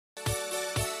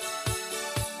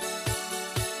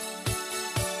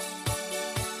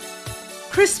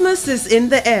Christmas is in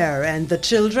the air and the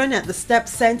children at the S.T.E.P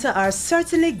Centre are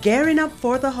certainly gearing up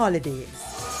for the holidays.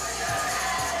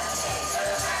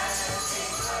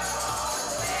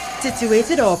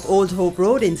 Situated off Old Hope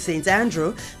Road in St.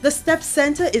 Andrew, the S.T.E.P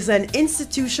Centre is an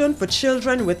institution for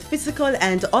children with physical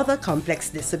and other complex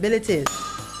disabilities.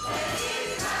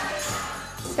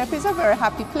 S.T.E.P is a very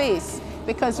happy place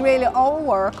because really our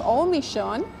work, our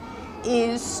mission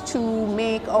is to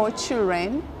make our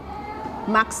children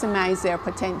maximize their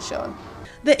potential.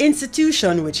 The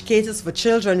institution, which caters for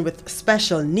children with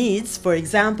special needs, for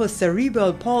example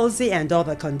cerebral palsy and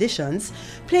other conditions,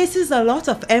 places a lot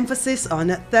of emphasis on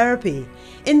therapy.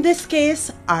 In this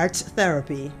case, art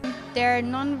therapy. They're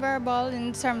non-verbal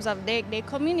in terms of they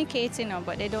communicate,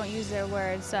 but they don't use their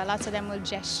words. So a lot of them will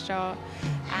gesture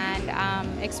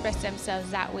and express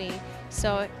themselves that way.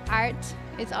 So art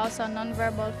is also a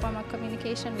non-verbal form of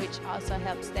communication, which also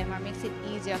helps them or makes it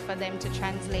easier for them to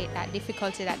translate that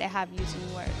difficulty that they have using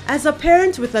words. As a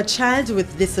parent with a child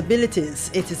with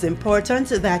disabilities, it is important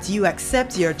that you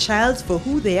accept your child for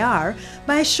who they are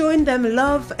by showing them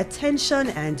love, attention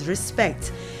and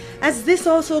respect, as this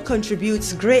also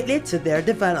contributes greatly to their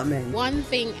development. One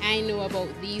thing I know about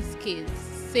these kids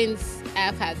since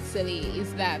I've had Silly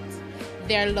is that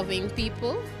they're loving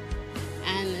people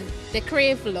and they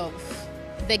crave love.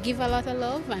 They give a lot of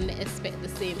love and they expect the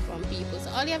same from people. So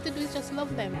all you have to do is just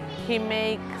love them. He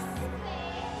makes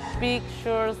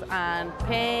pictures and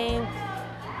paint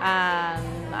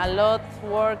and a lot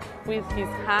work with his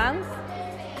hands,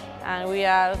 and we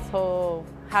are so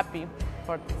happy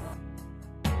for this.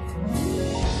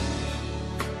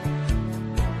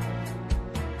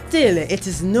 Still, it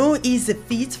is no easy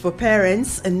feat for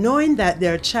parents knowing that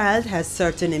their child has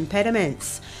certain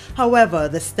impediments. However,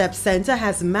 the S.T.E.P Centre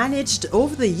has managed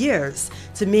over the years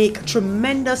to make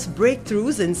tremendous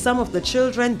breakthroughs in some of the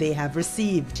children they have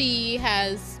received. She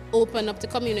has opened up to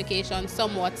communication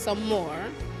somewhat some more.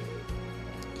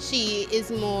 She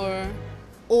is more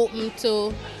open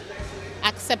to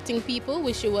accepting people,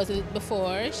 which she wasn't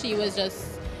before. She was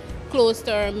just close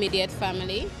to her immediate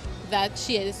family. That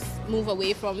she has moved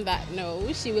away from that now.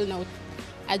 She will now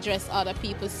address other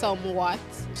people somewhat.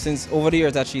 Since over the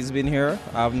years that she's been here,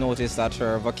 I've noticed that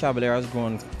her vocabulary has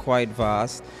grown quite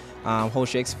vast. How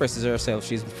she expresses herself,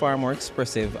 she's far more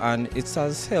expressive, and it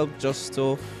has helped just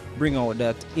to bring out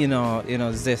that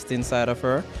inner zest inside of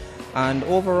her. And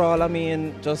overall, I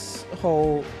mean, just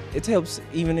how it helps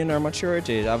even in her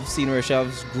maturity. I've seen where she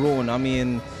has grown. I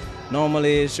mean,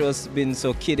 normally she was been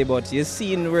so kiddie, but you've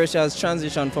seen where she has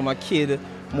transitioned from a kid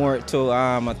more to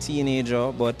a teenager.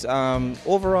 But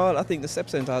overall, I think the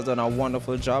S.T.E.P Centre has done a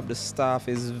wonderful job. The staff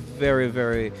is very,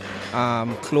 very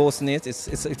close-knit.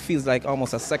 It feels like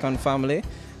almost a second family.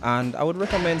 And I would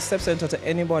recommend S.T.E.P Centre to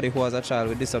anybody who has a child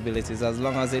with disabilities, as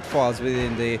long as it falls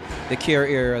within the care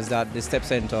areas that the S.T.E.P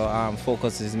Centre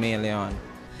focuses mainly on.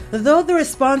 Though the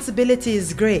responsibility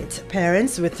is great,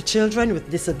 parents with children with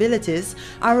disabilities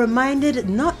are reminded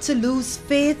not to lose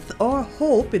faith or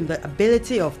hope in the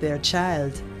ability of their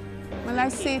child. Well, I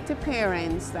say to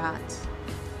parents that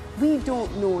we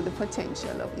don't know the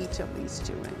potential of each of these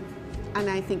children, and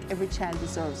I think every child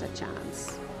deserves a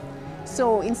chance.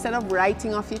 So instead of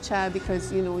writing off your child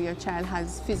because your child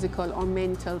has physical or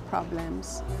mental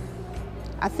problems,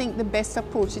 I think the best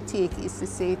approach to take is to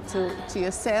say to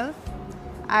yourself,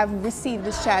 I've received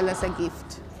this child as a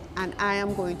gift, and I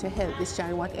am going to help this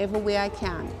child whatever way I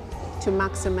can to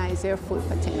maximize their full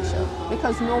potential.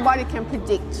 Because nobody can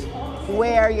predict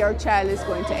where your child is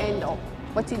going to end up.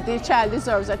 But the child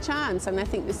deserves a chance, and I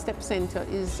think the S.T.E.P Centre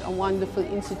is a wonderful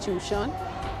institution.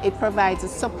 It provides a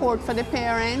support for the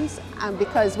parents, and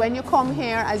because when you come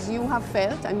here, as you have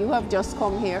felt, and you have just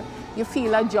come here, you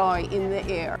feel a joy in the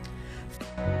air.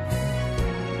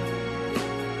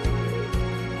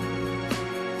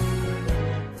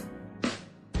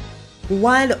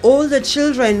 While older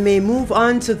children may move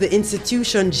on to the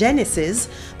institution genesis,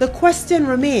 the question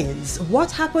remains, what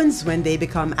happens when they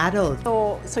become adults?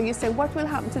 So you say, what will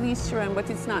happen to these children? But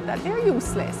it's not that. They're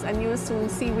useless, and you'll soon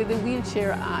see with the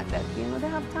wheelchair art that they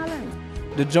have talent.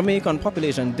 The Jamaican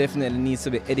population definitely needs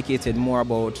to be educated more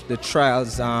about the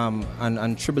trials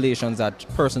and tribulations that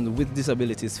persons with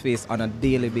disabilities face on a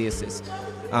daily basis.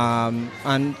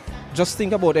 And just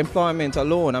think about employment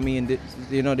alone. I mean,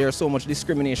 there's so much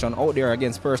discrimination out there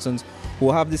against persons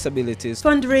who have disabilities.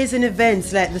 Fundraising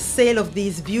events like the sale of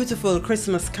these beautiful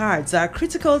Christmas cards are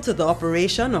critical to the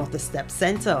operation of the S.T.E.P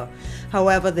Centre.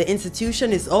 However, the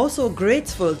institution is also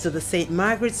grateful to the St.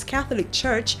 Margaret's Catholic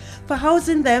Church for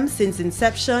housing them since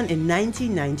inception in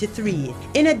 1993.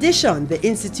 In addition, the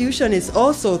institution is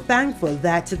also thankful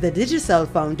that the Digicel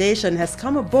Foundation has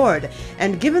come aboard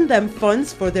and given them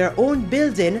funds for their own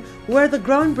building, where the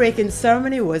groundbreaking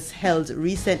ceremony was held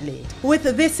recently. With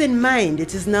this in mind,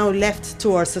 it is now left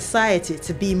to our society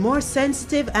to be more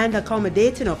sensitive and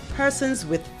accommodating of persons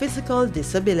with physical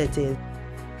disabilities.